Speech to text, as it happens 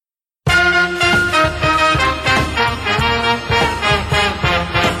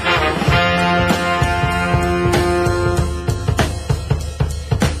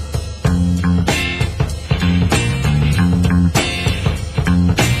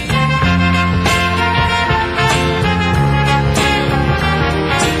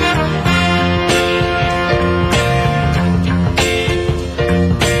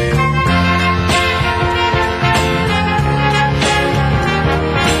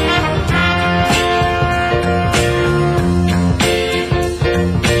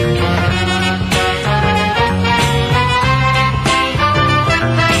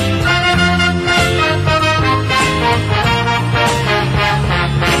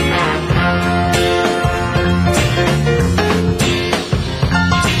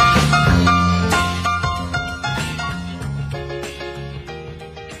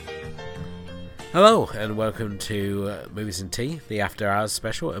welcome to Movies and Tea, the After Hours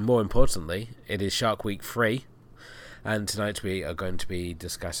special, and more importantly, it is Shark Week 3, and tonight we are going to be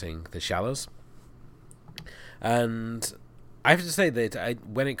discussing The Shallows. And I have to say that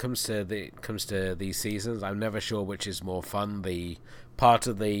when it comes to these seasons, I'm never sure which is more fun, the part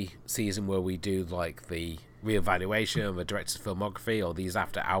of the season where we do like the reevaluation of a director's filmography, or these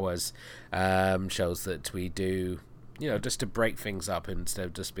After Hours shows that we do, just to break things up instead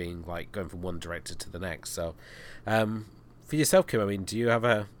of just being like going from one director to the next. So, for yourself, Kim, I mean, do you have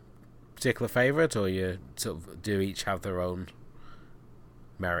a particular favourite, or you sort of do each have their own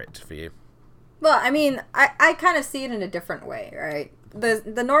merit for you? Well, I mean, I kind of see it in a different way, right?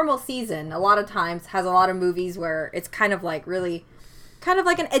 The normal season, a lot of times, has a lot of movies where it's kind of like really, kind of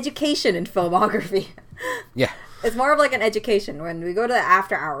like an education in filmography. Yeah. It's more of like an education. When we go to the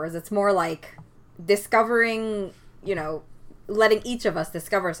After Hours, it's more like discovering, letting each of us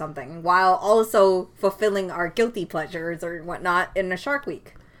discover something while also fulfilling our guilty pleasures or whatnot in a Shark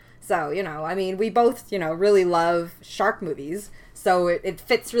Week. So, I mean, we both, really love shark movies. So it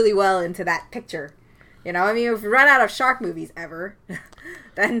fits really well into that picture. I mean, if we run out of shark movies ever,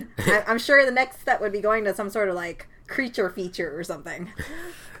 then I'm sure the next step would be going to some sort of like creature feature or something.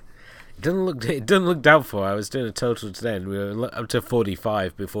 It doesn't look doubtful. I was doing a total today, and we were up to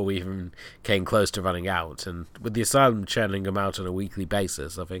 45 before we even came close to running out. And with the Asylum churning them out on a weekly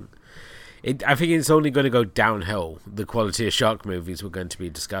basis, I think it's only going to go downhill, the quality of shark movies we're going to be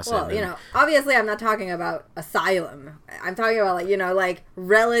discussing. Well, obviously I'm not talking about Asylum. I'm talking about like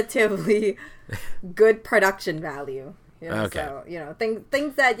relatively good production value. Okay. So,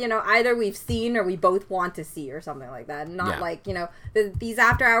 things that, either we've seen or we both want to see or something like that. Not like, these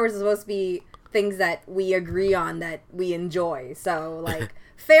After Hours are supposed to be things that we agree on that we enjoy. So, like,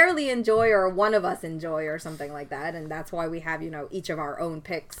 fairly enjoy or one of us enjoy or something like that. And that's why we have, each of our own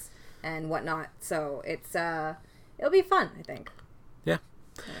picks and whatnot. So, it'll be fun, I think. Yeah.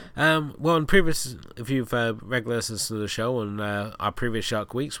 Well, if you've regular listeners to the show, on our previous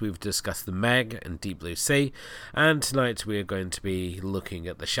Shark Weeks, we've discussed The Meg and Deep Blue Sea, and tonight we are going to be looking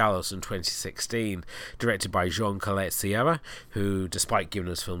at The Shallows in 2016, directed by Jean Colette Sierra, who, despite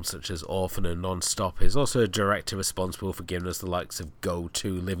giving us films such as Orphan and Non-Stop, is also a director responsible for giving us the likes of Go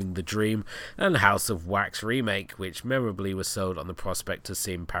 2, Living the Dream, and House of Wax remake, which memorably was sold on the prospect of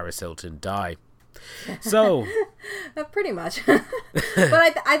seeing Paris Hilton die. So pretty much.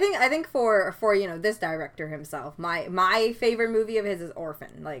 But I think for this director himself, my favorite movie of his is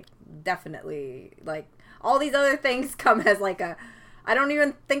Orphan. Like, definitely, like, all these other things come as like I don't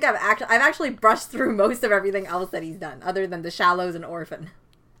even think I've actually brushed through most of everything else that he's done other than The Shallows and Orphan.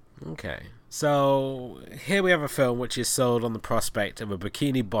 Okay. So here we have a film which is sold on the prospect of a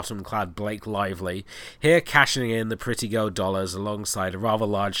bikini-bottom-clad Blake Lively, here cashing in the pretty girl dollars alongside a rather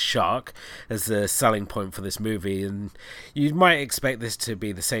large shark as the selling point for this movie, and you might expect this to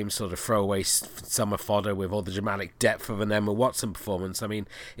be the same sort of throwaway summer fodder with all the dramatic depth of an Emma Watson performance. I mean,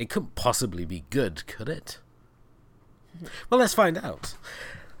 it couldn't possibly be good, could it? Well, let's find out.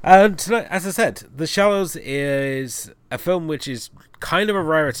 Tonight, as I said, The Shallows is a film which is kind of a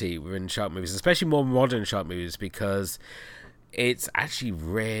rarity within shark movies, especially more modern shark movies, because it's actually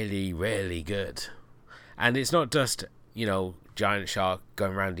really, really good. And it's not just, giant shark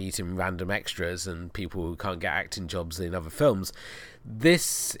going around eating random extras and people who can't get acting jobs in other films.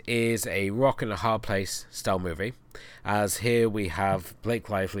 This is a rock and a hard place style movie, as here we have Blake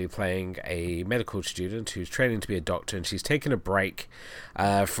Lively playing a medical student who's training to be a doctor, and she's taken a break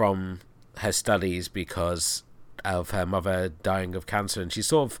from her studies because of her mother dying of cancer, and she's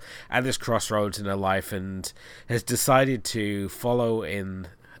sort of at this crossroads in her life and has decided to follow in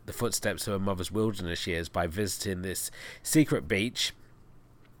the footsteps of her mother's wilderness years by visiting this secret beach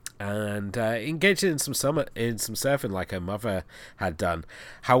and engaging in some surfing like her mother had done.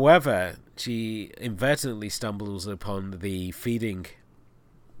 However, she inadvertently stumbles upon the feeding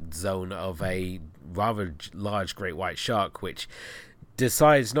zone of a rather large great white shark, which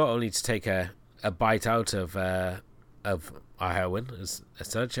decides not only to take a bite out of our heroine as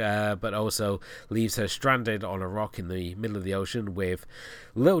such, but also leaves her stranded on a rock in the middle of the ocean with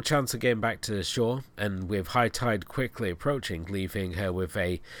little chance of getting back to the shore, and with high tide quickly approaching, leaving her with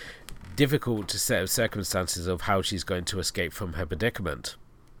a difficult set of circumstances of how she's going to escape from her predicament.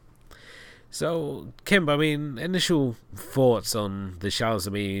 So, Kim, I mean, initial thoughts on The Shallows.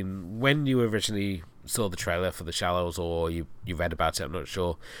 I mean, when you originally saw the trailer for The Shallows, or you read about it, I'm not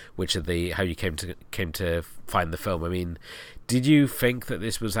sure how you came to find the film. I mean, did you think that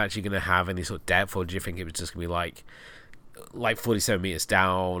this was actually going to have any sort of depth, or did you think it was just going to be like 47 meters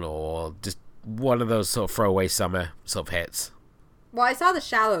down, or just one of those sort of throwaway summer sort of hits? Well, I saw The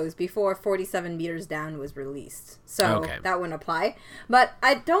Shallows before 47 Meters Down was released, so that wouldn't apply. But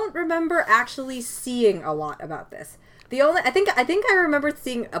I don't remember actually seeing a lot about this. I think I remember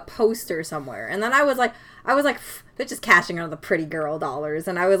seeing a poster somewhere, and then I was like, they're just cashing on the pretty girl dollars,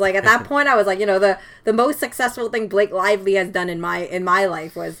 and I was like, at that point, I was like, the most successful thing Blake Lively has done in my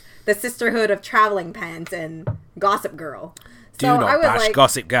life was the Sisterhood of Traveling Pants and Gossip Girl. Do not bash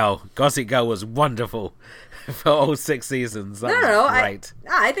Gossip Girl. Gossip Girl was wonderful for all 6 seasons. No.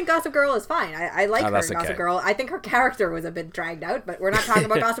 I think Gossip Girl is fine. I like her in Gossip Girl. I think her character was a bit dragged out, but we're not talking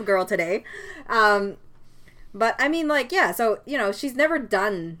about Gossip Girl today. But I mean, so, she's never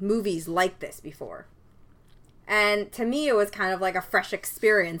done movies like this before. And to me, it was kind of like a fresh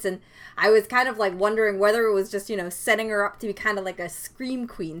experience. And I was kind of like wondering whether it was just, setting her up to be kind of like a Scream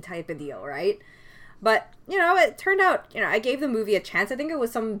Queen type of deal, right? But, it turned out, I gave the movie a chance. I think it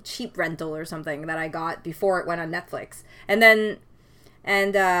was some cheap rental or something that I got before it went on Netflix. And then,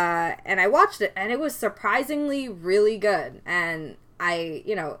 and I watched it, and it was surprisingly really good. And I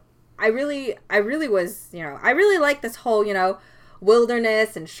really was, I really like this whole,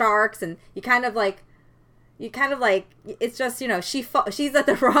 wilderness and sharks, and you kind of like, it's just, she's at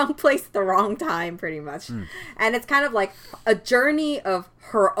the wrong place at the wrong time, pretty much. And it's kind of like a journey of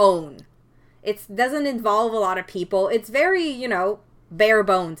her own. It doesn't involve a lot of people. It's very, bare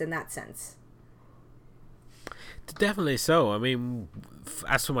bones in that sense. Definitely so. I mean,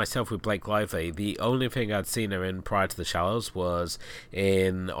 as for myself with Blake Lively, the only thing I'd seen her in prior to The Shallows was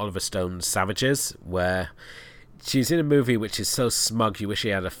in Oliver Stone's Savages, where she's in a movie which is so smug you wish she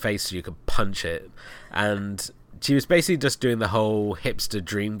had a face so you could punch it. And she was basically just doing the whole hipster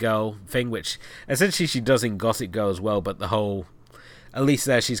dream girl thing, which essentially she does in Gossip Girl as well, but the whole... At least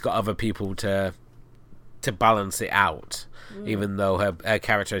there she's got other people to balance it out, even though her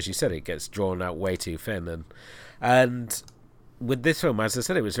character, as you said, it gets drawn out way too thin. And with this film, as I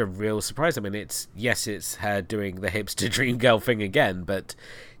said, it was a real surprise. I mean, it's her doing the hipster dream girl thing again, but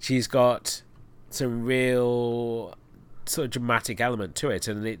she's got some real sort of dramatic element to it.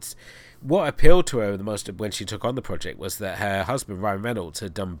 And it's what appealed to her the most when she took on the project was that her husband, Ryan Reynolds,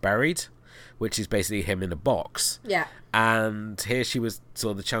 had done Buried, which is basically him in a box. Yeah. And here she was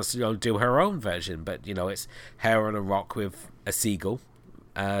sort of the chance to do her own version, but it's her on a rock with a seagull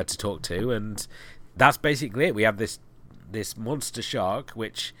to talk to, and that's basically it. We have this monster shark,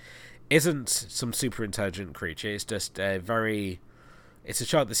 which isn't some super intelligent creature. It's just it's a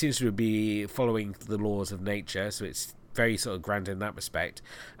shark that seems to be following the laws of nature, so it's very sort of grand in that respect.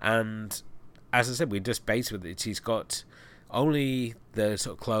 And as I said, we just base with it. She's got only the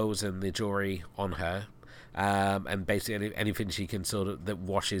sort of clothes and the jewelry on her, and basically anything she can sort of that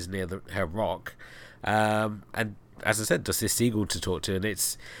washes near her rock, and as I said, just this seagull to talk to, and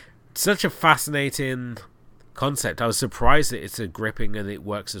it's such a fascinating concept. I was surprised that it's a gripping and it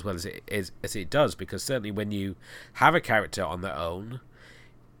works as well as it does, because certainly when you have a character on their own,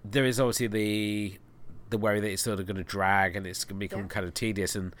 there is obviously the worry that it's sort of going to drag and it's going to become kind of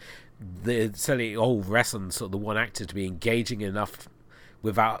tedious, and certainly all rests on sort of the one actor to be engaging enough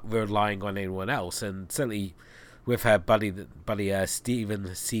without relying on anyone else. And certainly with her buddy Steven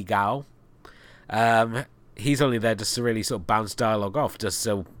Seagal, he's only there just to really sort of bounce dialogue off, just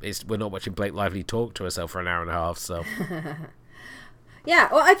so we're not watching Blake Lively talk to herself for an hour and a half. So yeah,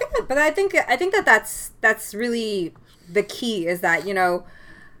 well, I think that's really the key, is that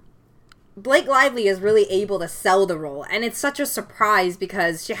Blake Lively is really able to sell the role, and it's such a surprise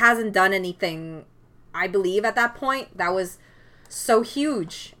because she hasn't done anything, I believe, at that point that was so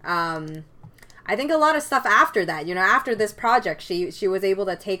huge. I think a lot of stuff after that, after this project, she was able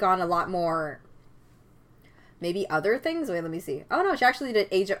to take on a lot more, maybe other things. Wait, let me see. Oh no, she actually did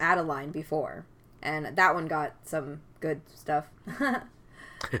Age of Adeline before, and that one got some good stuff.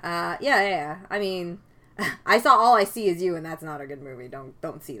 Yeah. I mean, I saw All I See Is You, and that's not a good movie.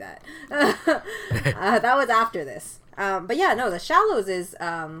 Don't see that. That was after this. But yeah, no, The Shallows is,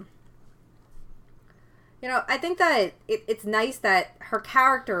 I think that it's nice that her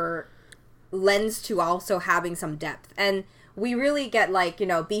character lends to also having some depth. And we really get,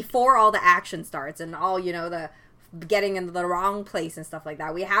 before all the action starts and all, the getting into the wrong place and stuff like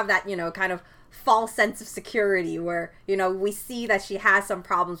that, we have that, kind of false sense of security where, we see that she has some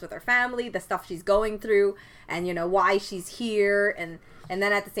problems with her family, the stuff she's going through, and, why she's here. And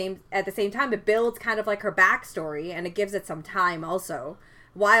then at the same time, it builds kind of like her backstory, and it gives it some time also,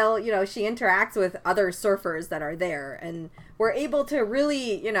 while, she interacts with other surfers that are there. And we're able to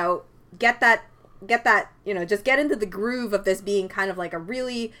really, get that, just get into the groove of this being kind of like a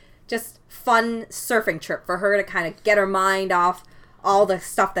really just fun surfing trip for her to kind of get her mind off all the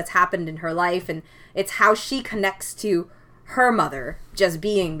stuff that's happened in her life. And it's how she connects to her mother just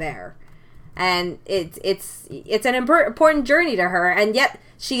being there. And it's an important journey to her, and yet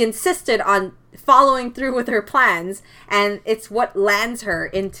she insisted on following through with her plans, and it's what lands her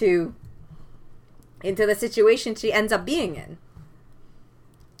into the situation she ends up being in.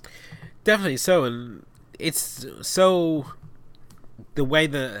 Definitely so, and it's so the way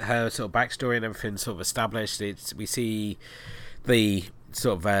that her sort of backstory and everything sort of established. We see the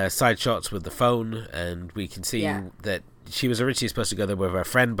sort of side shots with the phone, and we can see that she was originally supposed to go there with her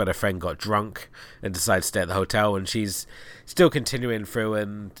friend, but her friend got drunk and decided to stay at the hotel, and she's still continuing through,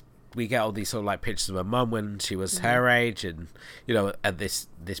 and we get all these sort of like pictures of her mum when she was her age, and at this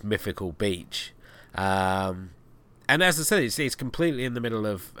mythical beach. And as I said, it's completely in the middle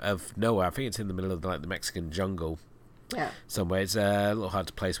of nowhere. I think it's in the middle of like the Mexican jungle. Yeah. Somewhere. It's a little hard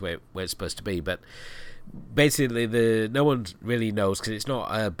to place where it's supposed to be, but basically no one really knows, because it's not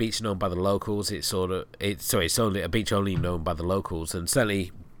a beach known by the locals. It's only a beach only known by the locals, and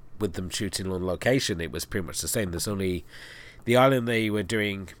certainly with them shooting on location, it was pretty much the same. There's only the island they were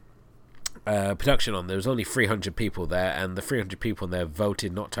doing production on. There was only 300 people there, and the 300 people there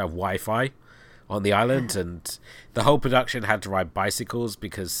voted not to have Wi-Fi on the island, and the whole production had to ride bicycles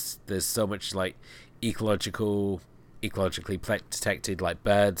because there's so much like ecologically protected like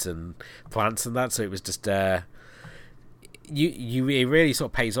birds and plants and that. So it was just it really sort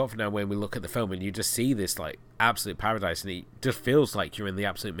of pays off now when we look at the film, and you just see this like absolute paradise, and it just feels like you're in the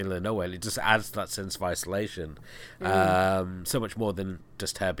absolute middle of nowhere, and it just adds to that sense of isolation. So much more than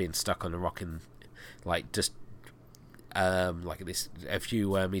just her being stuck on a rock and like just like this a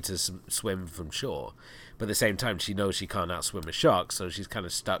few meters swim from shore. But at the same time, she knows she can't outswim a shark, so she's kind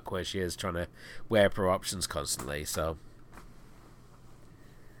of stuck where she is, trying to weigh up her options constantly. So,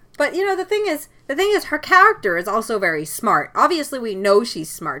 but the thing is, her character is also very smart. Obviously, we know she's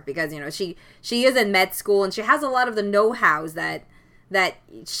smart because she is in med school, and she has a lot of the know-hows that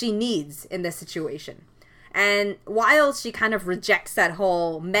she needs in this situation. And while she kind of rejects that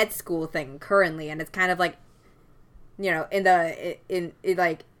whole med school thing currently, and it's kind of like,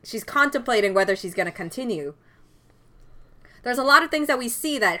 like she's contemplating whether she's going to continue. There's a lot of things that we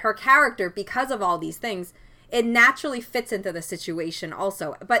see that her character, because of all these things, it naturally fits into the situation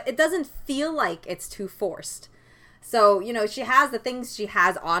also, but it doesn't feel like it's too forced. So, she has the things she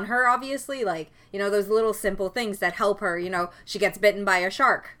has on her, obviously, like, those little simple things that help her. She gets bitten by a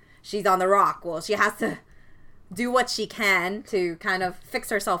shark. She's on the rock. Well, she has to do what she can to kind of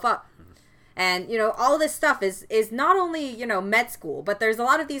fix herself up. And, all this stuff is not only, med school, but there's a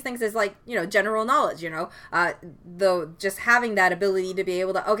lot of these things is like, general knowledge, just having that ability to be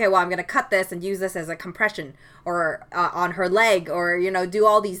able to, okay, well, I'm going to cut this and use this as a compression or on her leg, or, do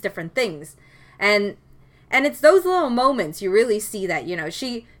all these different things. And it's those little moments you really see that,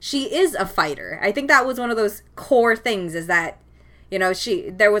 she is a fighter. I think that was one of those core things, is that,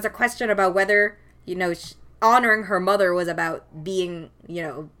 there was a question about whether, honoring her mother was about being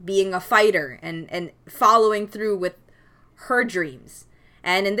a fighter and following through with her dreams.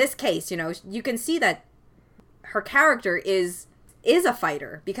 And in this case, you can see that her character is a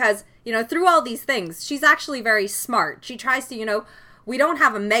fighter because, through all these things, she's actually very smart. She tries to, we don't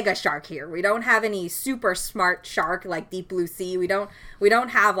have a mega shark here. We don't have any super smart shark like Deep Blue Sea. We don't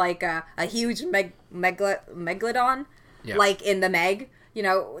have like a huge megalodon like in the Meg.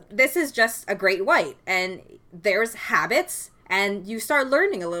 This is just a great white, and there's habits, and you start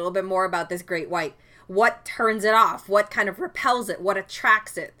learning a little bit more about this great white. What turns it off? What kind of repels it? What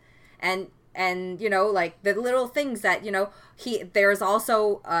attracts it? And like the little things that, there's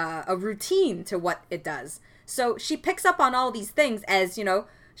also a routine to what it does. So she picks up on all these things as,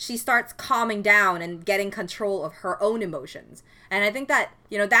 she starts calming down and getting control of her own emotions. And I think that,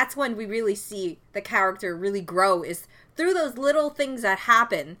 that's when we really see the character really grow, is through those little things that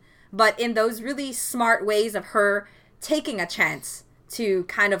happen, but in those really smart ways of her taking a chance to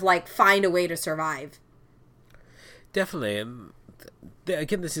kind of like find a way to survive. Definitely. And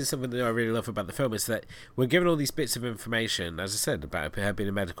again, this is something that I really love about the film, is that we're given all these bits of information, as I said, about her being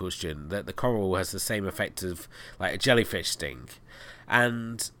a medical student, that the coral has the same effect of like a jellyfish sting.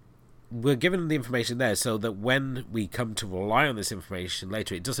 And we're given the information there so that when we come to rely on this information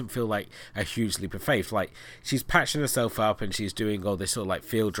later, it doesn't feel like a huge leap of faith. Like, she's patching herself up and she's doing all this sort of like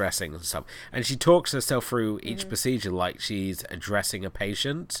field dressing and stuff, and she talks herself through each procedure like she's addressing a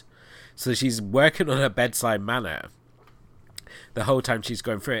patient. So she's working on her bedside manner the whole time she's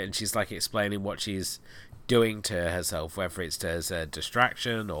going through it, and she's like explaining what she's doing to herself, whether it's as a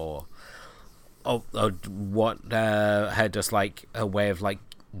distraction or what her just like a way of like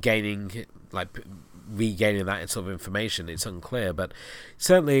regaining that sort of information. It's unclear, but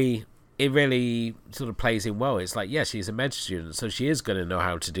certainly it really sort of plays in well. It's like, yeah, she's a med student, so she is going to know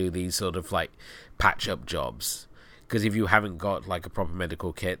how to do these sort of like patch up jobs. Because if you haven't got like a proper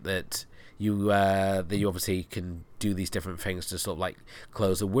medical kit that you obviously can do these different things to sort of like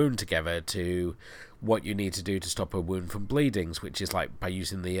close a wound together to what you need to do to stop a wound from bleeding, which is like by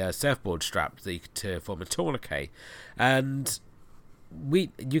using the surfboard strap to form a tourniquet. And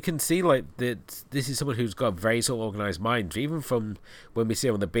you can see like that this is someone who's got a very sort of organized mind, even from when we see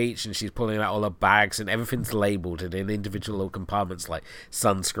her on the beach and she's pulling out all her bags and everything's labeled and in individual little compartments like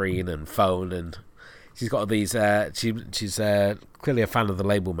sunscreen and phone, and she's got all these she's clearly a fan of the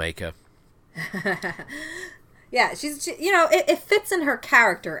label maker. Yeah, it fits in her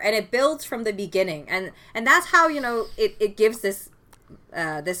character and it builds from the beginning, and that's how it gives this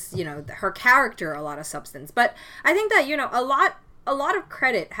her character a lot of substance. But I think that a lot of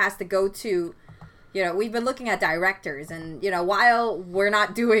credit has to go to, we've been looking at directors, and while we're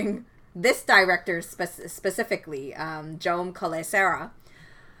not doing this director specifically, Jaume Collet-Serra,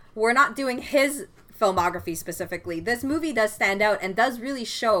 we're not doing his filmography specifically. This movie does stand out and does really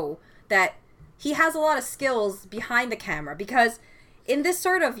show that he has a lot of skills behind the camera, because in this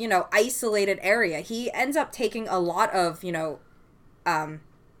sort of, isolated area, he ends up taking a lot of,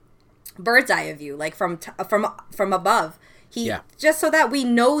 bird's eye view, like from above. Just so that we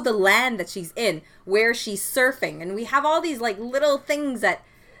know the land that she's in, where she's surfing, and we have all these like little things that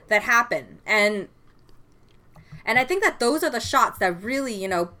happen, and I think that those are the shots that really,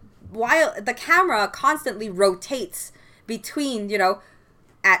 while the camera constantly rotates between,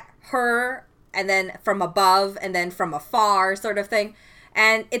 at her and then from above and then from afar sort of thing.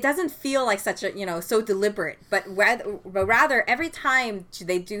 And it doesn't feel like such a, so deliberate, but rather every time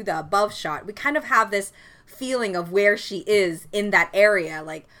they do the above shot, we kind of have this feeling of where she is in that area.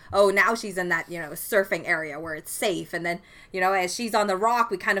 Like, oh, now she's in that, surfing area where it's safe. And then, as she's on the rock,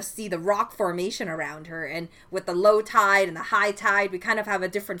 we kind of see the rock formation around her. And with the low tide and the high tide, we kind of have a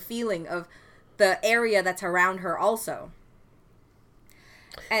different feeling of the area that's around her also.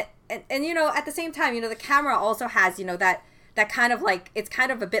 And at the same time, the camera also has, that kind of like, it's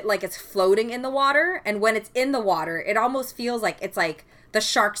kind of a bit like it's floating in the water. And when it's in the water, it almost feels like it's like the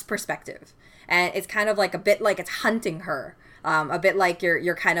shark's perspective. And it's kind of like a bit like it's hunting her. A bit like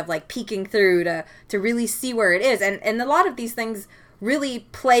you're kind of like peeking through to really see where it is. And a lot of these things really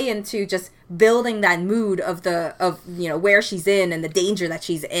play into just building that mood of where she's in and the danger that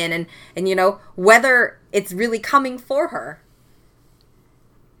she's in, and whether it's really coming for her.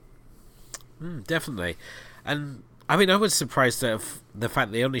 Definitely. And I mean, I was surprised at the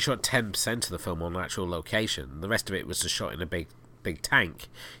fact they only shot 10% of the film on actual location. The rest of it was just shot in a big tank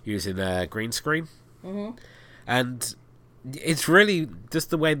using a green screen. Mm-hmm. And it's really just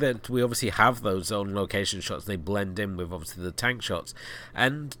the way that we obviously have those on location shots. They blend in with obviously the tank shots,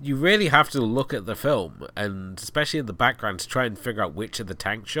 and you really have to look at the film, and especially in the background, to try and figure out which are the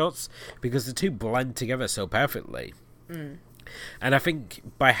tank shots, because the two blend together so perfectly. And I think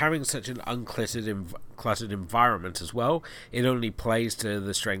by having such an cluttered environment as well, it only plays to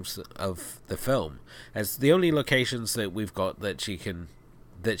the strengths of the film, as the only locations that we've got that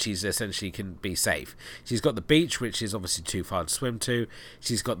she's essentially can be safe. She's got the beach, which is obviously too far to swim to.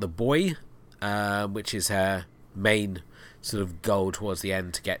 She's got the buoy, which is her main sort of goal towards the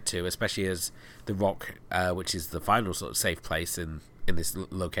end to get to, especially as the rock, which is the final sort of safe place in this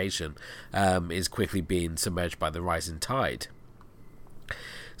location, is quickly being submerged by the rising tide.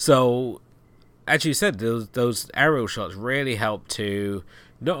 So, as you said, those aerial shots really help to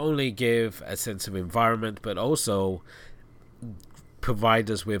not only give a sense of environment, but also provide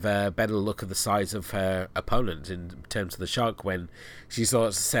us with a better look at the size of her opponent in terms of the shark. When she sort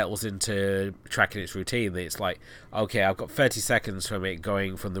of settles into tracking its routine, it's like, okay, I've got 30 seconds from it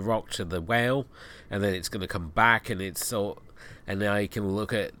going from the rock to the whale, and then it's going to come back, and now you can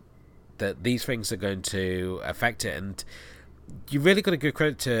look at that these things are going to affect it. And you really got to give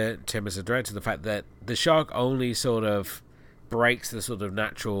credit to him as a director, the fact that the shark only sort of breaks the sort of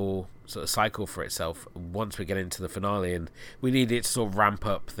natural sort of cycle for itself once we get into the finale, and we need it to sort of ramp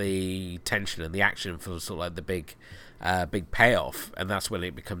up the tension and the action for sort of like the big payoff, and that's when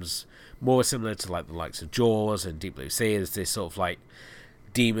it becomes more similar to like the likes of Jaws and Deep Blue Sea, as this sort of like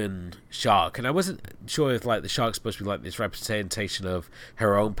demon shark. And I wasn't sure if like the shark's supposed to be like this representation of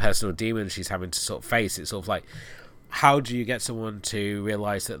her own personal demon she's having to sort of face. It's sort of like, how do you get someone to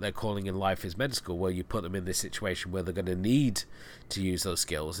realize that their calling in life is med school? Well, you put them in this situation where they're going to need to use those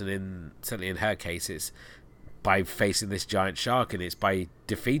skills, and certainly in her case, it's by facing this giant shark, and it's by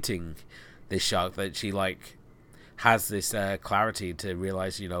defeating this shark that she like has this clarity to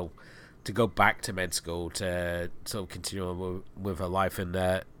realize, to go back to med school to sort of continue on with her life and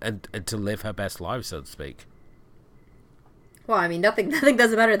to live her best life, so to speak. Well, I mean, nothing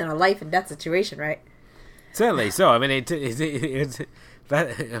does better than a life and death situation, right? Certainly. So, I mean,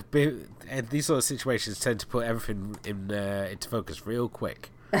 these sort of situations tend to put everything into focus real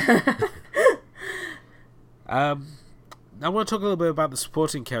quick. I want to talk a little bit about the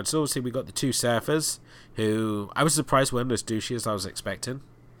supporting characters. Obviously, we got the two surfers, who I was surprised weren't as douchey as I was expecting.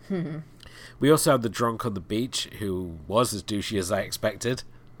 We also had the drunk on the beach, who was as douchey as I expected.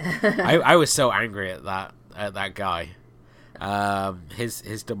 I was so angry at that guy.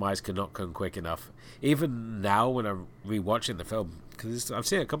 His demise could not come quick enough. Even now, when I'm rewatching the film, because I've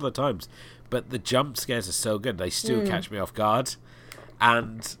seen it a couple of times, but the jump scares are so good, they still catch me off guard.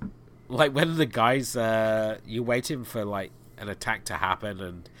 And like when the guys, you're waiting for like an attack to happen,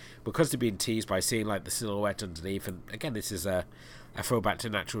 and because they're being teased by seeing like the silhouette underneath, and again, this is a throwback to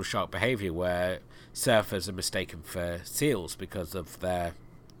natural shark behavior where surfers are mistaken for seals because of their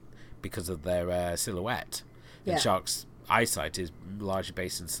silhouette. Yeah. And sharks' eyesight is largely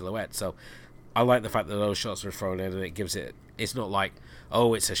based in silhouette, so I like the fact that those shots were thrown in, and it gives it. It's not like,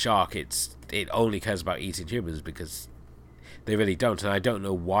 oh, it's a shark. It only cares about eating humans, because they really don't. And I don't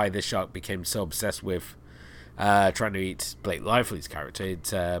know why the shark became so obsessed with trying to eat Blake Lively's character.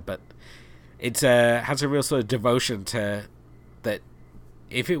 But it has a real sort of devotion to that.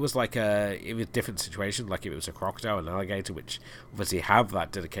 If it was like a different situation, like if it was a crocodile and an alligator, which obviously have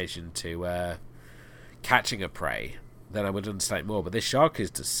that dedication to catching a prey, then I would understand more. But this shark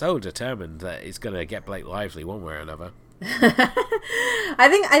is just so determined that it's going to get Blake Lively one way or another. I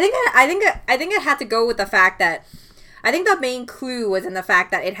think it had to go with the fact that I think the main clue was in the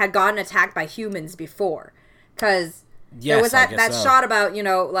fact that it had gotten attacked by humans before, because there was that shot about, you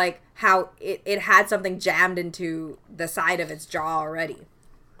know, like how it had something jammed into the side of its jaw already,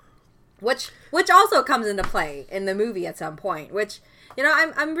 which also comes into play in the movie at some point. Which, you know,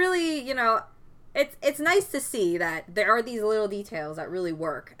 I'm really, you know. It's nice to see that there are these little details that really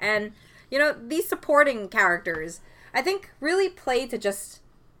work. And, you know, these supporting characters, I think, really play to just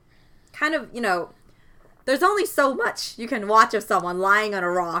kind of, you know, there's only so much you can watch of someone lying on a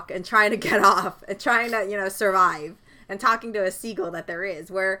rock and trying to get off and trying to, you know, survive and talking to a seagull that there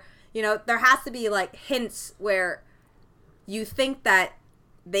is, where, you know, there has to be, like, hints where you think that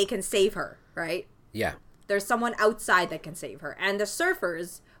they can save her, right? Yeah. There's someone outside that can save her. And the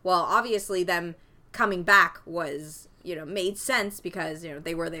surfers, well, obviously them coming back was, you know, made sense because, you know,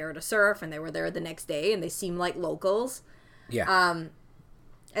 they were there to surf and they were there the next day and they seemed like locals. Yeah.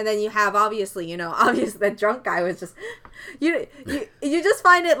 And then you have obviously that drunk guy was just, you just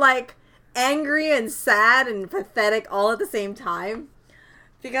find it like angry and sad and pathetic all at the same time,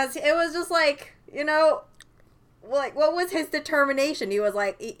 because it was just like, you know, like, what was his determination? He was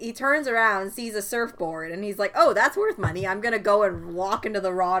like, he turns around, sees a surfboard, and he's like, oh, that's worth money. I'm going to go and walk into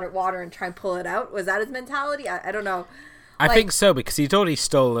the water and try and pull it out. Was that his mentality? I don't know. I think so, because he'd already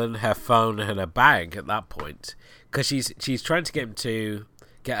stolen her phone and her bag at that point. Because she's trying to get him to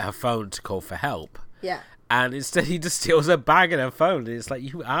get her phone to call for help. Yeah. And instead he just steals her bag and her phone. And it's like,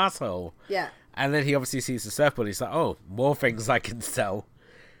 you asshole. Yeah. And then he obviously sees the surfboard. He's like, oh, more things I can sell.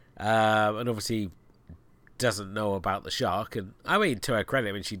 And obviously doesn't know about the shark, and I mean, to her credit,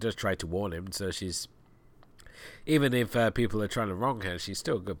 I mean, she does try to warn him, so she's, even if people are trying to wrong her, she's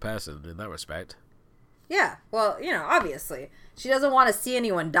still a good person in that respect. Yeah, well, you know, obviously she doesn't want to see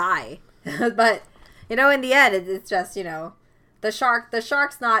anyone die. But, you know, in the end, it's just, you know, the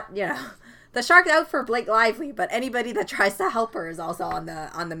shark's not, you know, the shark's out for Blake Lively, but anybody that tries to help her is also on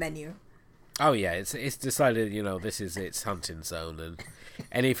the menu. Oh yeah, it's decided, you know, this is its hunting zone, and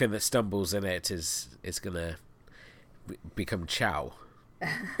anything that stumbles in it is gonna become chow.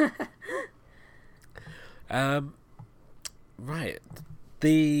 Right.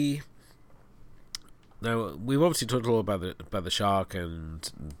 Now we've obviously talked a lot about the shark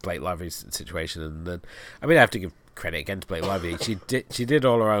and Blake Lively's situation, and then, I mean, I have to give credit again to Blake Lively. She did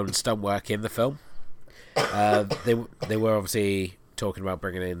all her own stunt work in the film. They were obviously talking about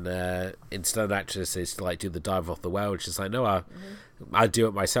bringing in stunt actresses to like do the dive off the whale, which is like, no, I'll do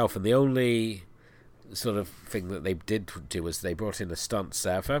it myself. And the only sort of thing that they did do was they brought in a stunt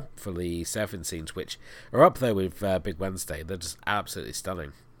surfer for the surfing scenes, which are up there with Big Wednesday. They're just absolutely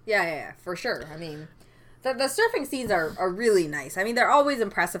stunning. Yeah, for sure. I mean, the surfing scenes are really nice. I mean, they're always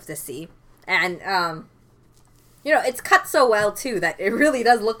impressive to see. And, you know, it's cut so well, too, that it really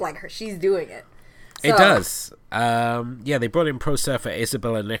does look like she's doing it. So, it does. Yeah, they brought in pro surfer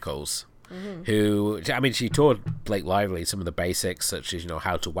Isabella Nichols, who, I mean, she taught Blake Lively some of the basics, such as, you know,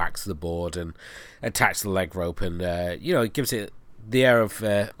 how to wax the board and attach the leg rope, and, you know, it gives it the air of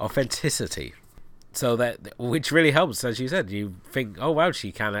authenticity. So that, which really helps, as you said. You think, oh wow,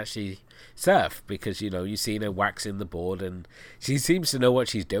 she can actually surf, because you've seen her waxing the board, and she seems to know what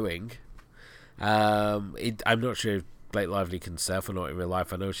she's doing. I'm not sure if Blake Lively can surf or not in real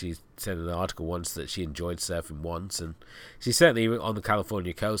life. I know she said in an article once that she enjoyed surfing once, and she's certainly on the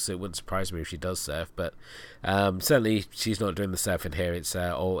California coast, so it wouldn't surprise me if she does surf. But certainly she's not doing the surfing here. It's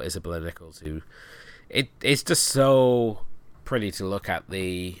all Isabella Nichols who. It's just so pretty to look at,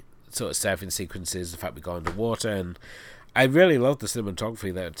 the sort of surfing sequences, the fact we go underwater, and I really love the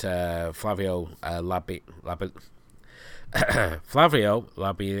cinematography that Flavio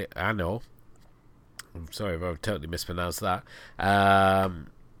Labiano. I'm sorry if I've totally mispronounced that.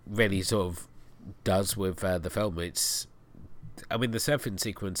 Really sort of does with the film. The surfing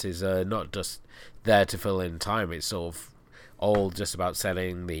sequences are not just there to fill in time. It's sort of all just about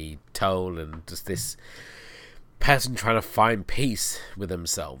setting the tone and just this person trying to find peace with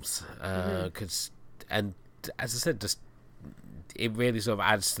themselves. And as I said, just it really sort of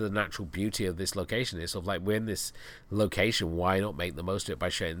adds to the natural beauty of this location. It's sort of like, we're in this location, why not make the most of it by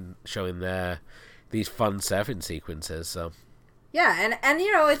showing these fun surfing sequences? So yeah, and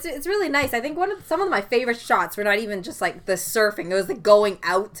it's really nice. I think some of my favorite shots were not even just like the surfing. It was the going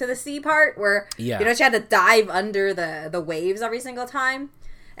out to the sea part where she had to dive under the waves every single time,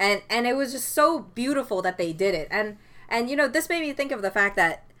 and it was just so beautiful that they did it. And this made me think of the fact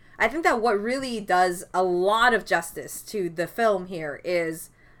that I think that what really does a lot of justice to the film here is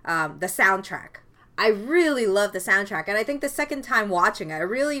the soundtrack. I really love the soundtrack, and I think the second time watching it, I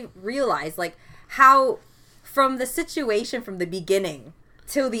really realized like how, from the situation from the beginning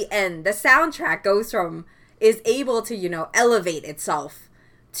till the end, the soundtrack is able to elevate itself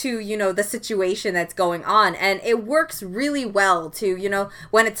to the situation that's going on, and it works really well to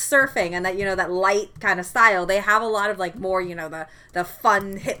when it's surfing and that that light kind of style. They have a lot of like more the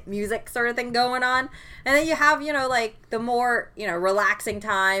fun hip music sort of thing going on, and then you have like the more relaxing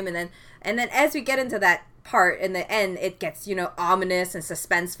time, and then as we get into that part in the end, it gets ominous and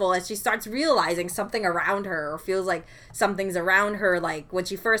suspenseful as she starts realizing something around her, or feels like something's around her, like when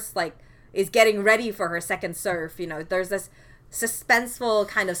she first like is getting ready for her second surf. There's this suspenseful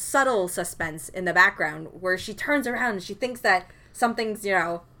kind of subtle suspense in the background where she turns around and she thinks that something's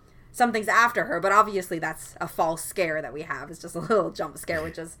after her, but obviously that's a false scare that we have. It's just a little jump scare,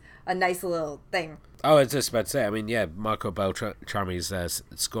 which is a nice little thing. Oh, I was just about to say, Marco Beltrami's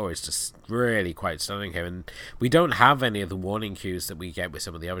score is just really quite stunning here, and we don't have any of the warning cues that we get with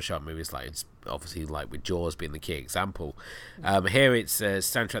some of the other shark movies, like it's obviously like with Jaws being the key example. Here it's a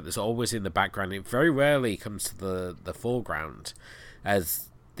soundtrack that's always in the background. It very rarely comes to the foreground, as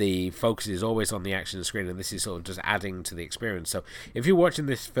the focus is always on the action screen, and this is sort of just adding to the experience. So if you're watching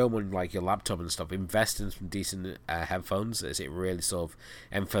this film on like your laptop and stuff, invest in some decent headphones, as it really sort of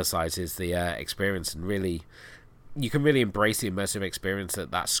emphasizes the experience, and really you can really embrace the immersive experience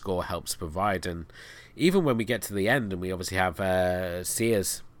that score helps provide. And even when we get to the end, and we obviously have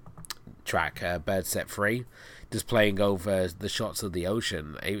Sia's track, Birds Set Free, just playing over the shots of the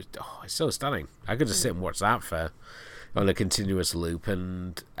ocean, it's so stunning. I could just sit and watch that on a continuous loop.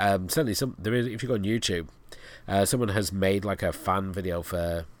 And certainly there is, if you go on YouTube, someone has made like a fan video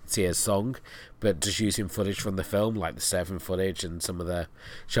for Sia's song, but just using footage from the film, like the surfing footage and some of the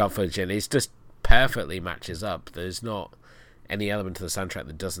shark footage, and it's just perfectly matches up. There's not any element to the soundtrack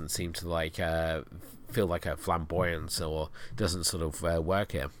that doesn't seem to like feel like a flamboyance, or doesn't sort of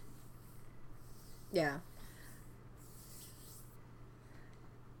work here. Yeah.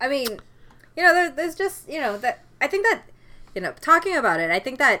 I mean, there's just, that I think that, talking about it, I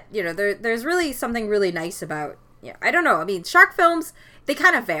think that, there's really something really nice about, I don't know. I mean, shark films, they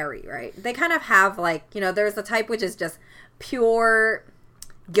kind of vary, right? They kind of have like, there's the type which is just pure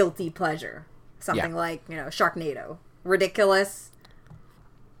guilty pleasure. Something like, Sharknado. Ridiculous.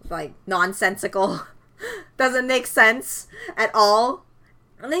 Like, nonsensical. Doesn't make sense at all.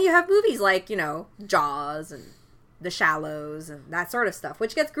 And then you have movies like, Jaws and The Shallows and that sort of stuff,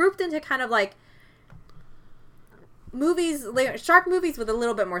 which gets grouped into kind of like shark movies with a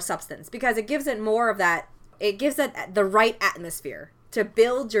little bit more substance, because it gives it more of that, it gives it the right atmosphere to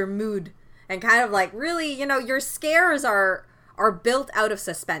build your mood, and kind of like really, your scares are built out of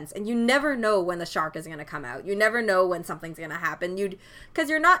suspense, and you never know when the shark is going to come out. You never know when something's going to happen. Because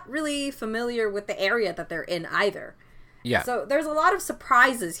you're not really familiar with the area that they're in either. Yeah. So there's a lot of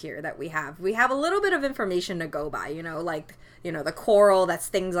surprises here that we have. We have a little bit of information to go by, like, the coral that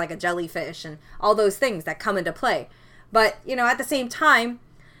stings like a jellyfish and all those things that come into play. But, at the same time,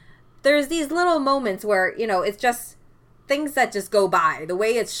 there's these little moments where, it's just things that just go by. The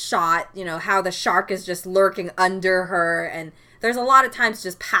way it's shot, how the shark is just lurking under her, and there's a lot of times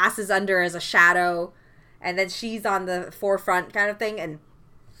just passes under as a shadow, and then she's on the forefront kind of thing. And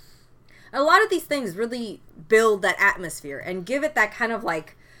a lot of these things really build that atmosphere and give it that kind of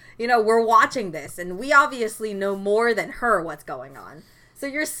like, you know, we're watching this and we obviously know more than her what's going on. So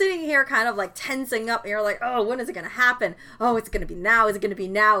you're sitting here kind of like tensing up and you're like, oh, when is it going to happen? Oh, it's going to be now. Is it going to be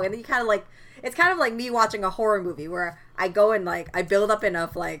now? And then you kind of like, it's kind of like me watching a horror movie where I go and like, I build up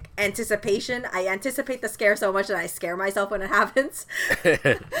enough like anticipation. I anticipate the scare so much that I scare myself when it happens.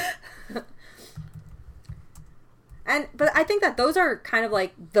 But I think that those are kind of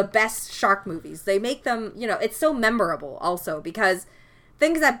like the best shark movies. They make them, you know, it's so memorable also because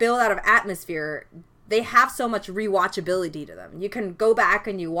things that build out of atmosphere, they have so much rewatchability to them. You can go back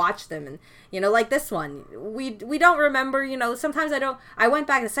and you watch them and, you know, like this one, we don't remember, you know, sometimes I went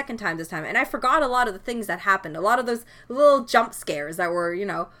back the second time this time and I forgot a lot of the things that happened. A lot of those little jump scares that were, you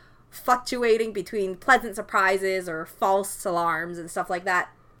know, fluctuating between pleasant surprises or false alarms and stuff like that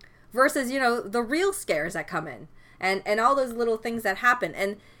versus, you know, the real scares that come in. And all those little things that happen.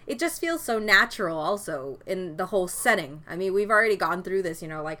 And it just feels so natural also in the whole setting. I mean, we've already gone through this, you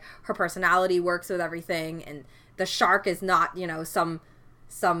know, like her personality works with everything. And the shark is not, you know, some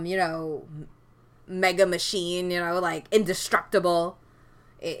you know, mega machine, you know, like indestructible.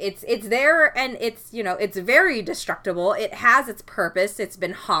 It's there and it's, you know, it's very destructible. It has its purpose. It's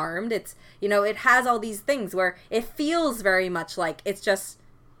been harmed. It's, you know, it has all these things where it feels very much like it's just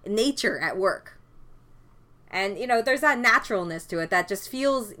nature at work. And, you know, there's that naturalness to it that just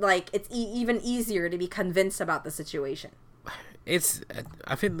feels like it's even easier to be convinced about the situation. I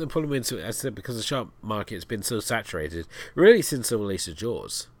think the problem is, as I said, because the shark market has been so saturated, really since the release of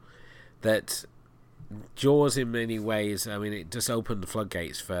Jaws, that Jaws in many ways, I mean, it just opened the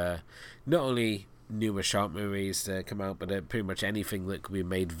floodgates for not only numerous shark movies to come out, but pretty much anything that could be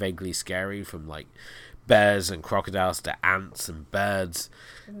made vaguely scary, from like bears and crocodiles to ants and birds.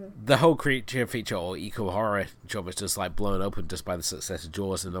 Mm-hmm. The whole creature feature or eco horror job was just like blown open just by the success of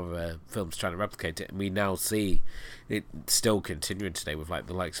Jaws and other films trying to replicate it. And we now see it still continuing today with like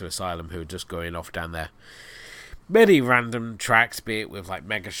the likes of Asylum, who are just going off down there many random tracks, be it with like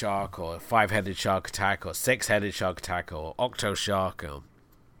Mega Shark or 5-headed Shark Attack or 6-headed Shark Attack or Octo Shark or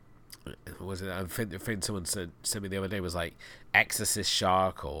was it? I think someone sent me the other day was like Exorcist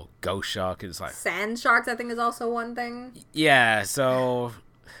Shark or Ghost Shark. It's like Sand Sharks, I think, is also one thing. Yeah, so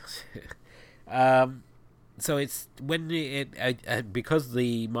so it's when because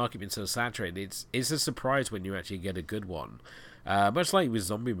the market been so saturated, it's a surprise when you actually get a good one. Much like with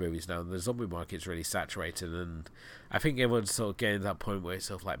zombie movies now, the zombie market's really saturated, and I think everyone's sort of getting to that point where it's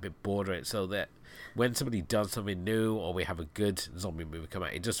sort of like a bit bored of it, so that when somebody does something new or we have a good zombie movie come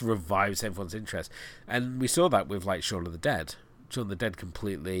out, it just revives everyone's interest. And we saw that with like Shaun of the Dead. Shaun of the Dead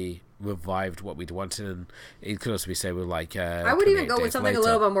completely revived what we'd wanted, and it could also be said with like I would even go with something a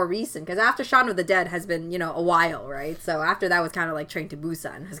little bit more recent, because after Shaun of the Dead has been, you know, a while, right? So after that was kind of like Train to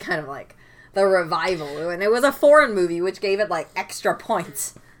Busan. It was kind of like the revival, and it was a foreign movie, which gave it like extra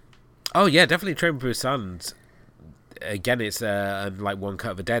points. Oh yeah, definitely Train to Busan. Again, it's like One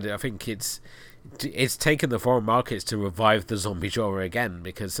Cut of the Dead. I think it's taken the foreign markets to revive the zombie genre again,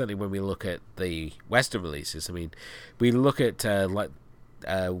 because certainly when we look at the Western releases, I mean, we look at like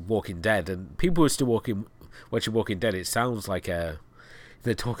Walking Dead, and people are still watching Walking Dead. It sounds like they're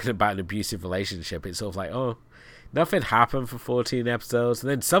talking about an abusive relationship. It's sort of like, oh, nothing happened for 14 episodes, and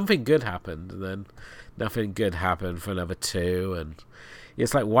then something good happened, and then nothing good happened for another 2, and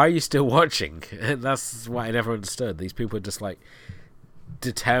it's like, why are you still watching? And that's what I never understood. These people are just like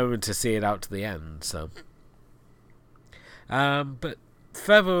determined to see it out to the end. So but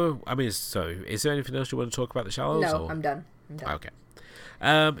further, I mean, so is there anything else you want to talk about The Shallows? No, I'm done. Okay.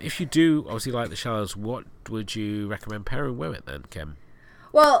 If you do obviously like The Shallows, what would you recommend pairing with it then, Kim?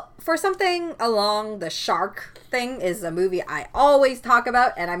 Well, for something along the shark thing is a movie I always talk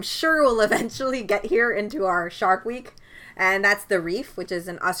about, and I'm sure we'll eventually get here into our Shark Week, and that's The Reef, which is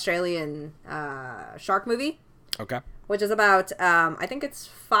an Australian shark movie. Okay. Which is about, I think it's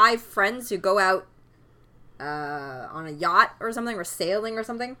 5 friends who go out on a yacht or something, or sailing or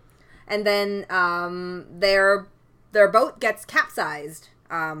something, and then their boat gets capsized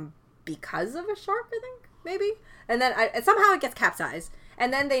because of a shark, I think, maybe, and then somehow it gets capsized.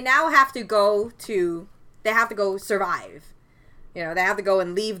 And then they now have to go survive. You know, they have to go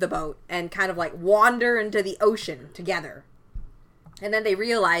and leave the boat and kind of like wander into the ocean together. And then they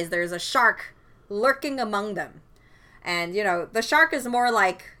realize there's a shark lurking among them. And, you know, the shark is more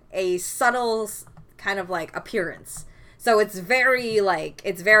like a subtle kind of like appearance. So it's very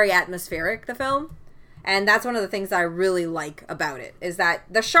atmospheric, the film. And that's one of the things I really like about it, is that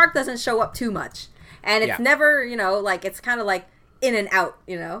the shark doesn't show up too much. And it's never, you know, like, it's kind of like, in and out,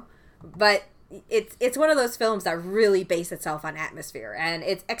 you know. But it's one of those films that really base itself on atmosphere, and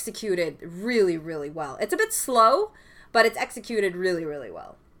it's executed really, really well. It's a bit slow, but it's executed really, really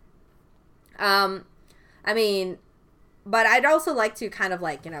well. I mean, but I'd also like to kind of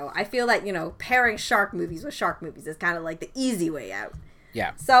like, you know, I feel that, you know, pairing shark movies with shark movies is kind of like the easy way out.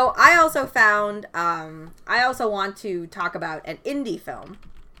 Yeah. So I also found, I also want to talk about an indie film.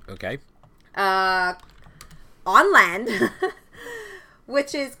 Okay. On land,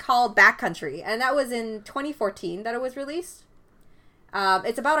 which is called Backcountry, and that was in 2014 that it was released.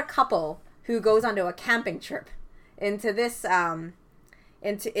 It's about a couple who goes onto a camping trip into this,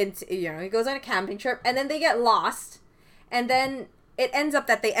 into you know, he goes on a camping trip, and then they get lost, and then it ends up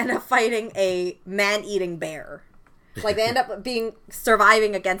that they end up fighting a man-eating bear. Like, they end up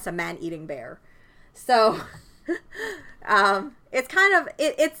surviving against a man-eating bear. So, it's kind of,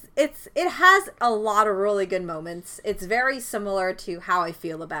 it has a lot of really good moments. It's very similar to how I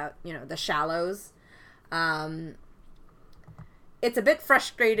feel about, you know, The Shallows. It's a bit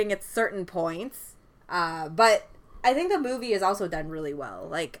frustrating at certain points, but I think the movie is also done really well.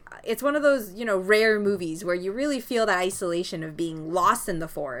 Like, it's one of those, you know, rare movies where you really feel that isolation of being lost in the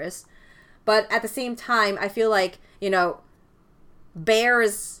forest. But at the same time, I feel like, you know,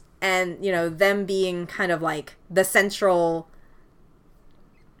 bears and, you know, them being kind of like the central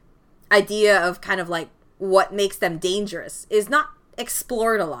idea of kind of like what makes them dangerous is not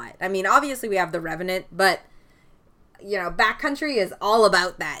explored a lot. I mean, obviously we have The Revenant, but, you know, Backcountry is all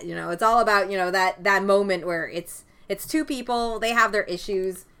about that. You know, it's all about, you know, that moment where it's two people, they have their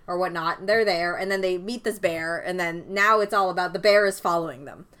issues or whatnot, and they're there, and then they meet this bear, and then now it's all about the bear is following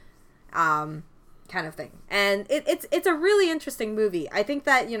them. Kind of thing. And it's a really interesting movie. I think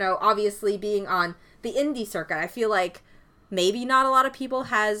that, you know, obviously being on the indie circuit, I feel like maybe not a lot of people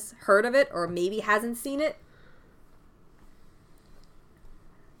has heard of it or maybe hasn't seen it.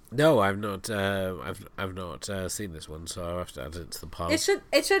 No, I've not. I've not seen this one, so I'll have to add it to the pile.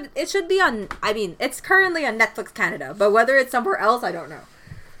 It should be on. I mean, it's currently on Netflix Canada, but whether it's somewhere else, I don't know.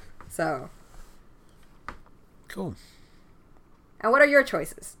 So, cool. And what are your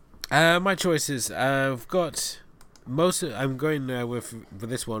choices? My choices. I've got most. I'm going with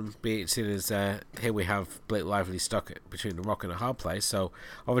this one. Be it seen as here we have Blake Lively stuck between a rock and a hard place. So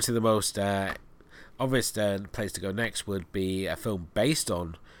obviously the most obvious place to go next would be a film based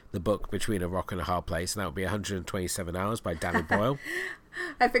on the book Between a Rock and a Hard Place, and that would be 127 Hours by Danny Boyle.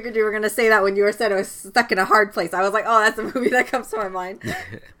 I figured you were going to say that when you said I was stuck in a hard place. I was like, oh, that's a movie that comes to my mind.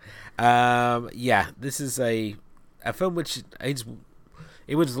 Yeah, this is a film which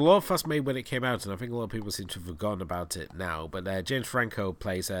it was a lot of fuss made when it came out, and I think a lot of people seem to have forgotten about it now. But James Franco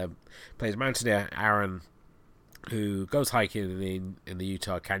plays mountaineer Aaron, who goes hiking in the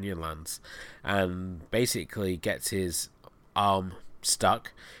Utah Canyonlands, and basically gets his arm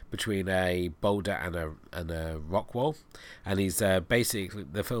stuck between a boulder and a rock wall, and he's basically,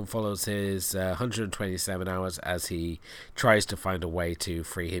 the film follows his 127 hours as he tries to find a way to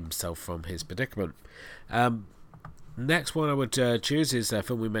free himself from his predicament. Next one I would choose is a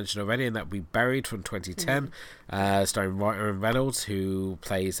film we mentioned already, and that would be Buried from 2010, starring Ryan Reynolds, who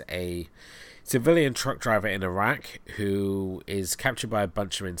plays a civilian truck driver in Iraq who is captured by a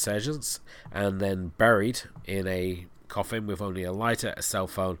bunch of insurgents and then buried in a coffin with only a lighter, a cell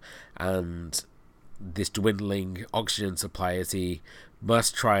phone, and this dwindling oxygen supply, as he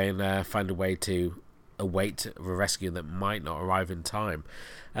must try and find a way to await a rescue that might not arrive in time.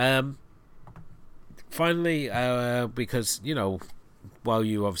 Finally, because, you know, while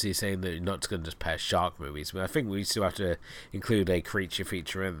you obviously saying that you're not going to just pair shark movies, but I think we still have to include a creature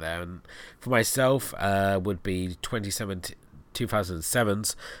feature in there. And for myself, would be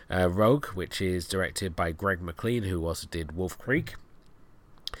 2007's Rogue, which is directed by Greg McLean, who also did Wolf Creek.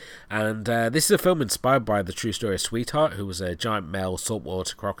 And this is a film inspired by the true story of Sweetheart, who was a giant male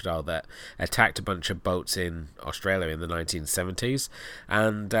saltwater crocodile that attacked a bunch of boats in Australia in the 1970s.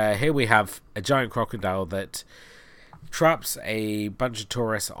 And here we have a giant crocodile that traps a bunch of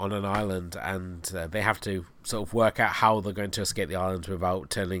tourists on an island, and they have to sort of work out how they're going to escape the island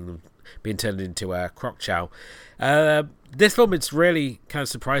without being turned into a croc chow. This film, it's really kind of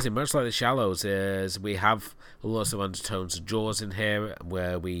surprising, much like The Shallows, is we have lots of undertones of Jaws in here,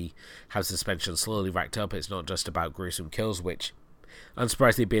 where we have suspension slowly racked up. It's not just about gruesome kills, which,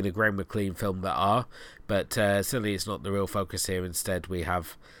 unsurprisingly, being a Graham McLean film, that are, but certainly it's not the real focus here. Instead, we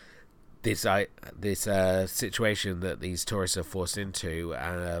have this situation that these tourists are forced into,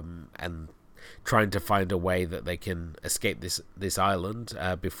 and trying to find a way that they can escape this island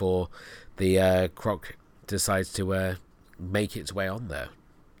before the croc decides to make its way on there.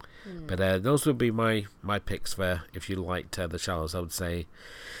 But those would be my picks for if you liked The Shallows. I would say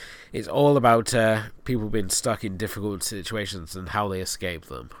it's all about people being stuck in difficult situations and how they escape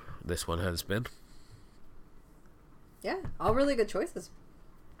them. This one has been. Yeah, all really good choices.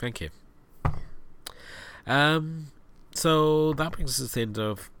 Thank you. So that brings us to the end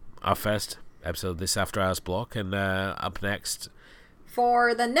of our first episode of this After Hours block, and up next,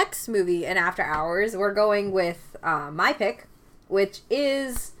 for the next movie in After Hours, we're going with my pick, which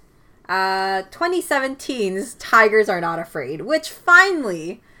is 2017's Tigers Are Not Afraid, which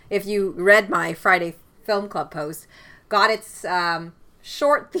finally, if you read my Friday Film Club post, got its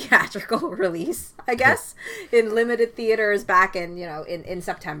short theatrical release, I guess, in limited theaters back in, in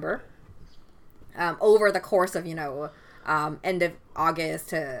September. Over the course of, end of August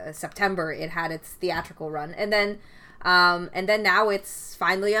to September, it had its theatrical run. And then now it's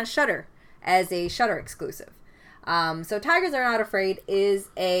finally on Shudder as a Shudder exclusive. So Tigers Are Not Afraid is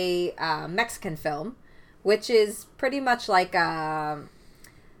a Mexican film, which is pretty much like a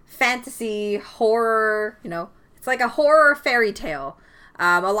fantasy horror, it's like a horror fairy tale.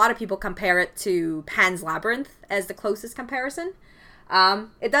 A lot of people compare it to Pan's Labyrinth as the closest comparison.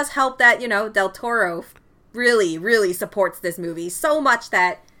 It does help that, Del Toro really, really supports this movie so much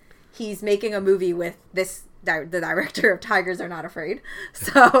that he's making a movie with the director of Tigers Are Not Afraid.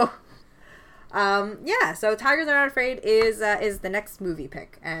 So, so Tigers Are Not Afraid is the next movie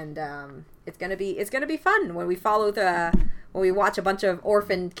pick, and it's gonna be fun when we when we watch a bunch of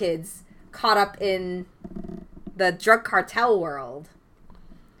orphaned kids caught up in the drug cartel world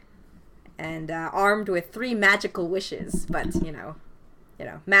and armed with 3 magical wishes, but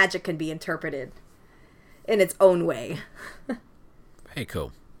magic can be interpreted in its own way. Very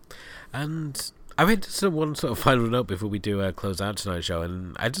cool. And I mean, just one sort of final note before we do close out tonight's show,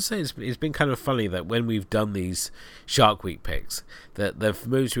 and I just say it's been kind of funny that when we've done these Shark Week picks, that the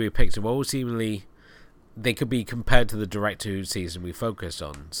movies we picked have all seemingly, they could be compared to the Director Who season we focused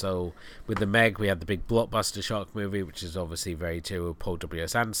on. So with the Meg, we had the big blockbuster shark movie, which is obviously very true of Paul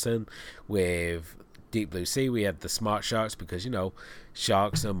W.S. Anderson. With Deep Blue Sea, we had the smart sharks because,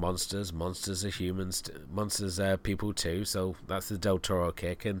 sharks are monsters, monsters are humans, monsters are people too, so that's the Del Toro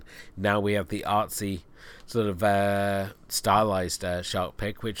kick. And now we have the artsy sort of stylized shark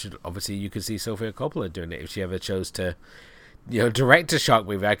pick, which obviously you could see Sofia Coppola doing it if she ever chose to direct a shark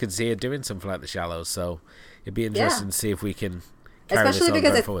movie. I could see her doing something like The Shallows, so it'd be interesting to see if we can carry this on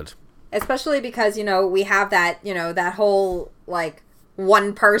going forward. Especially because, we have that, that whole,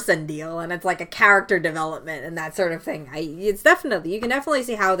 one person deal, and it's like a character development and that sort of thing. You can definitely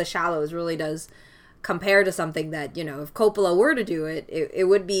see how The Shallows really does compare to something that, if Coppola were to do it, it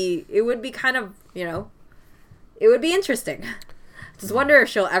would be kind of, it would be interesting. Just wonder if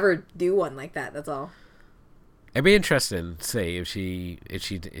she'll ever do one like that. That's all. It'd be interesting to see if she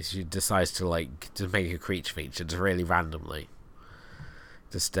decides to make a creature feature just really randomly.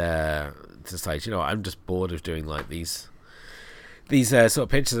 Just I'm just bored of doing these sort of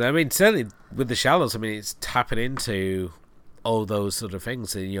pictures. I mean, certainly with The Shallows, I mean, it's tapping into all those sort of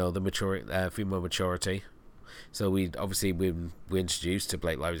things, the female maturity. So we introduced to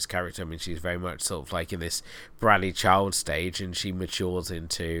Blake Lively's character. I mean, she's very much sort of in this bratty child stage, and she matures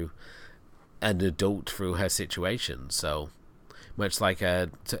into an adult through her situation. So much like so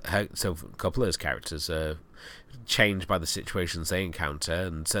a couple of those characters are changed by the situations they encounter,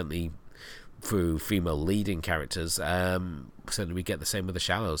 and certainly through female leading characters, certainly we get the same with The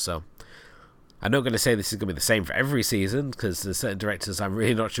Shallows. So I'm not going to say this is going to be the same for every season, because there's certain directors I'm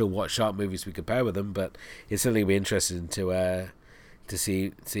really not sure what shark movies we compare with them, but it's certainly be interesting to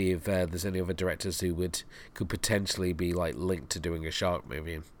see if there's any other directors who could potentially be linked to doing a shark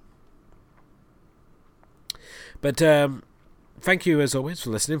movie. But thank you as always for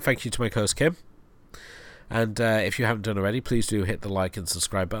listening. Thank you to my co-host Kim. And if you haven't done already, please do hit the like and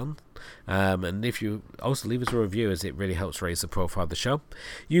subscribe button. And if you also leave us a review, as it really helps raise the profile of the show.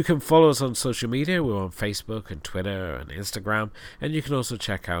 You can follow us on social media. We're on Facebook and Twitter and Instagram. And you can also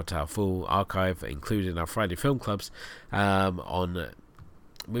check out our full archive, including our Friday Film Clubs, on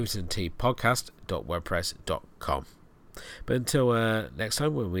moviesandteapodcast.wordpress.com. But until next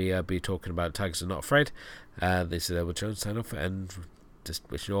time, when we be talking about Tigers Are Not Afraid, this is Edward Jones signing off, and just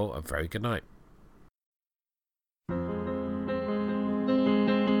wishing you all a very good night.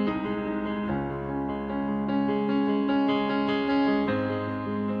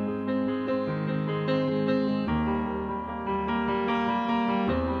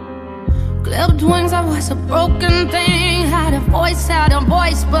 Clipped wings, I was a broken thing. Had a voice,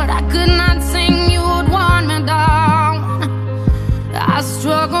 but I could not